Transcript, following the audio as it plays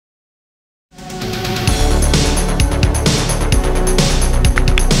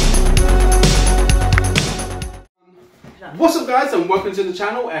What's up guys, and welcome to the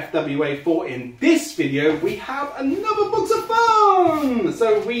channel FWA4. In this video we have another box of fun!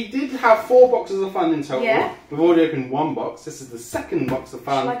 So we did have 4 boxes of fun in total. Yeah. We've already opened 1 box. This is the second box of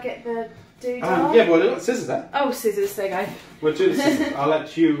fun. Shall I get the doodah? Yeah, well, I've got scissors there. Oh, scissors, there you go. We'll do the scissors. I'll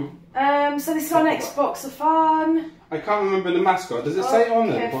let you... So this is our next box of fun. I can't remember the mascot. Does it say on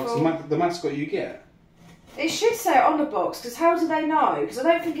the box the mascot you get? It should say it on the box, because how do they know? Because I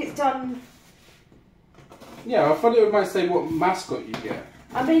don't think it's done... Yeah, I thought it might say what mascot you get.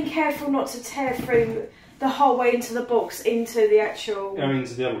 I'm being careful not to tear through the whole way into the box, into the actual... Going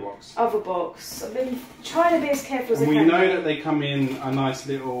into the other box. Other box. I've been trying to be as careful as I can. We know that they come in a nice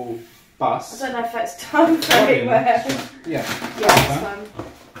little bus. I don't know if that's done very well. Yeah. Yeah, it's done.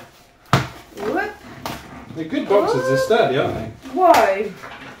 Whoop. They're good boxes, they're sturdy, aren't they? Whoa.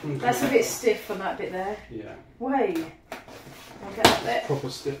 That's a bit stiff on that bit there. Yeah. Wait. I'll get that bit.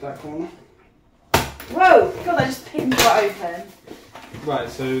 Proper stiff, that corner. Whoa! God, I just pinned right open. Right,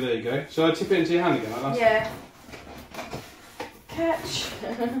 so there you go. Shall I tip it into your hand again? Like yeah. Catch.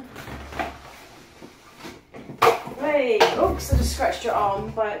 Wait. Oops, I just scratched your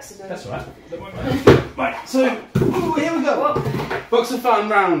arm by accident. That's all right. Right, so here we go. Whoop. Box of fun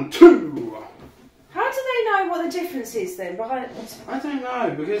round 2. How do they know what the difference is then? I don't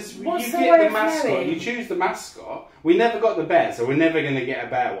know, because you get the mascot, you choose the mascot. We never got the bear, so we're never going to get a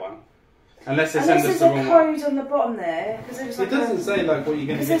bear one. Unless they send us the wrong one. There's a code on the bottom there. Cause it was like it doesn't say like what you're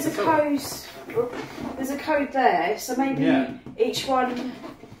going to get. There's a code there, so maybe each one...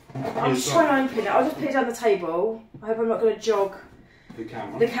 I'm just trying to open it. I'll just put it on the table. I hope I'm not going to jog the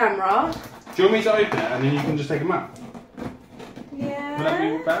camera. Do you want me to open it and then you can just take them out? Yeah. Will that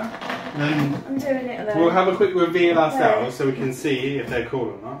be better? Then I'm doing it alone. We'll have a quick reveal ourselves so we can see if they're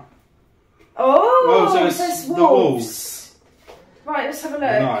cool or not. Oh, so it's the wolves. Right, let's have a look.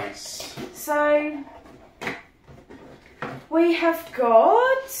 Nice. So, we have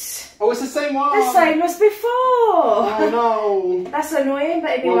got... Oh, it's the same one! The same as before! Oh no! That's annoying,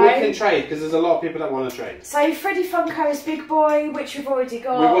 but anyway... Well, we can trade, because there's a lot of people that want to trade. So, Freddy Funko's Big Boy, which we've already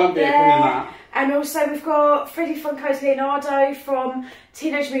got. We won't be opening that. And also we've got Freddy Funko's Leonardo from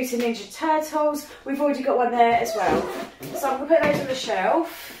Teenage Mutant Ninja Turtles. We've already got one there as well. So I'm going to put those on the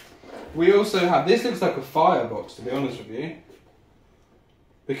shelf. We also have... This looks like a firebox, to be honest with you.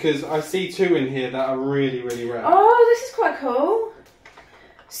 Because I see 2 in here that are really, really rare. Oh, this is quite cool.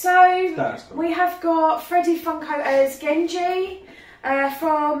 So, cool. We have got Freddy Funko as Genji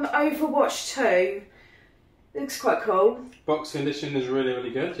from Overwatch 2. Looks quite cool. Box condition is really, really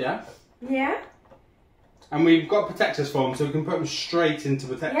good, yeah? Yeah. And we've got protectors for them, so we can put them straight into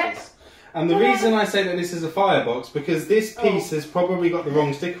protectors. Yep. And the reason I say that this is a firebox, because this piece has probably got the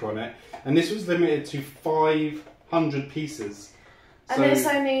wrong sticker on it, and this was limited to 500 pieces. And so, there's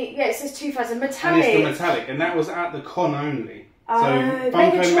only, it says 2,000 metallic. And it's the metallic, and that was at the con only. So Funko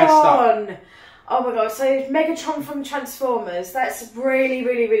Megatron. messed up. Oh my god, so Megatron from Transformers, that's really,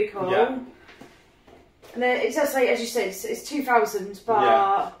 really, really cool. Yeah. And then it does say, as you said, it's 2,000, but...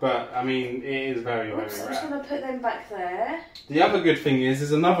 Yeah, but I mean, it is very, very rare. I'm just going to put them back there. The other good thing is,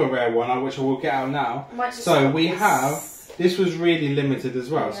 there's another rare one, which I will get out now. So we have... This was really limited as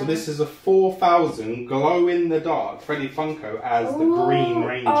well. Yeah. So this is a 4,000 glow-in-the-dark Freddy Funko as the Green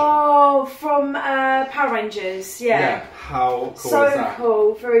Ranger. Oh, from Power Rangers, yeah. Yeah, how cool so is that? So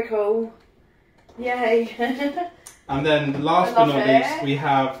cool, very cool. Yay. And then last but not least, we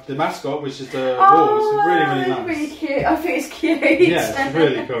have the mascot, which is the wolves. Really, really nice. Really cute. I think it's cute. Yeah, it's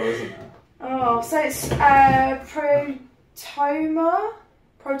really cool, isn't it? Oh, so it's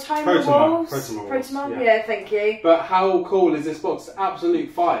Protoma, yeah, thank you. But how cool is this box? Absolute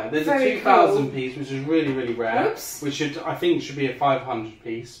fire. There's a 2,000 piece, which is really, really rare. Oops. Which I think should be a 500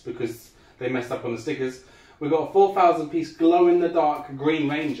 piece because they messed up on the stickers. We've got a 4,000 piece glow-in-the-dark Green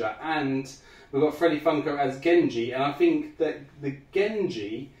Ranger, and we've got Freddy Funko as Genji, and I think that the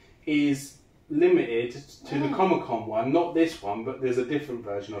Genji is limited to the Comic-Con one, not this one, but there's a different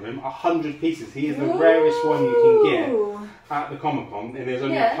version of him. 100 pieces. He is the rarest one you can get at the Comic-Con, and there's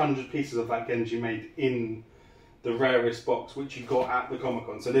only 100 pieces of that Genji made in the rarest box, which you got at the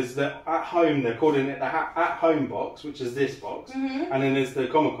Comic-Con. So there's the at home, they're calling it the at home box, which is this box, and then there's the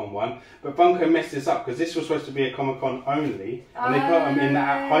Comic-Con one. But Funko messed this up because this was supposed to be a Comic-Con only, and they put them in the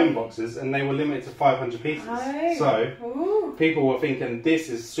at home boxes, and they were limited to 500 pieces. So people were thinking this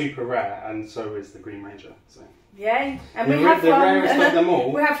is super rare, and so is the Green Ranger. So. Yay. And we have the rarest of them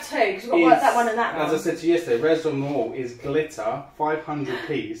all. We have 2, because we've got that one and that one. As I said to you yesterday, rarest of them all is Glitter 500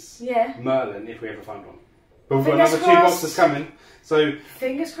 piece Merlin, if we ever find one. But we've got another 2 boxes coming. So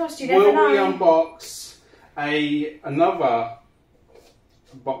fingers crossed, you never know. Will we unbox another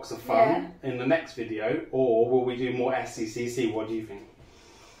box of fun in the next video, or will we do more SDCC? What do you think?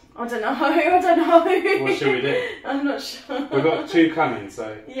 I don't know. I don't know. What should we do? I'm not sure. We've got 2 coming,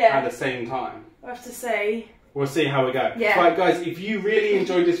 so at the same time. We'll have to see. We'll see how we go. Yeah. Right, guys, if you really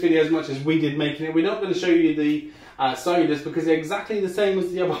enjoyed this video as much as we did making it, we're not going to show you the sodas because they're exactly the same as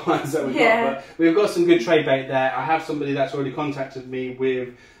the other ones that we've got. But we've got some good trade bait there. I have somebody that's already contacted me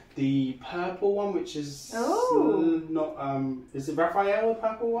with the purple one, which is not is it Raphael, the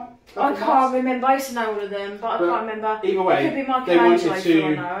purple one? I can't remember. I used to know all of them, but I can't remember. Either way, it could be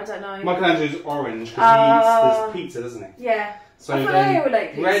Michelangelo. I don't know. Michelangelo's orange because he eats this pizza, doesn't he? Yeah. So I thought they all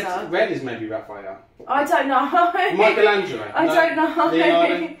like pizza. Red is maybe Raphael. I don't know. Michelangelo. I don't know.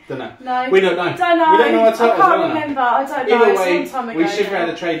 Leonardo? Don't know. No. We don't know. Don't know. We don't know our titles. I can't remember. I don't know. Either way, it's a long time ago we should be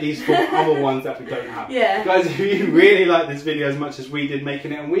able to trade these for other ones that we don't have. Yeah. Guys, if you really like this video as much as we did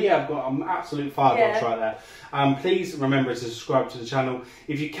making it, and we have got an absolute firebox right there, please remember to subscribe to the channel.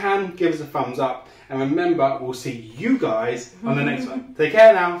 If you can, give us a thumbs up. And remember, we'll see you guys on the next one. Take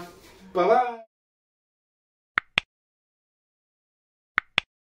care now. Bye-bye.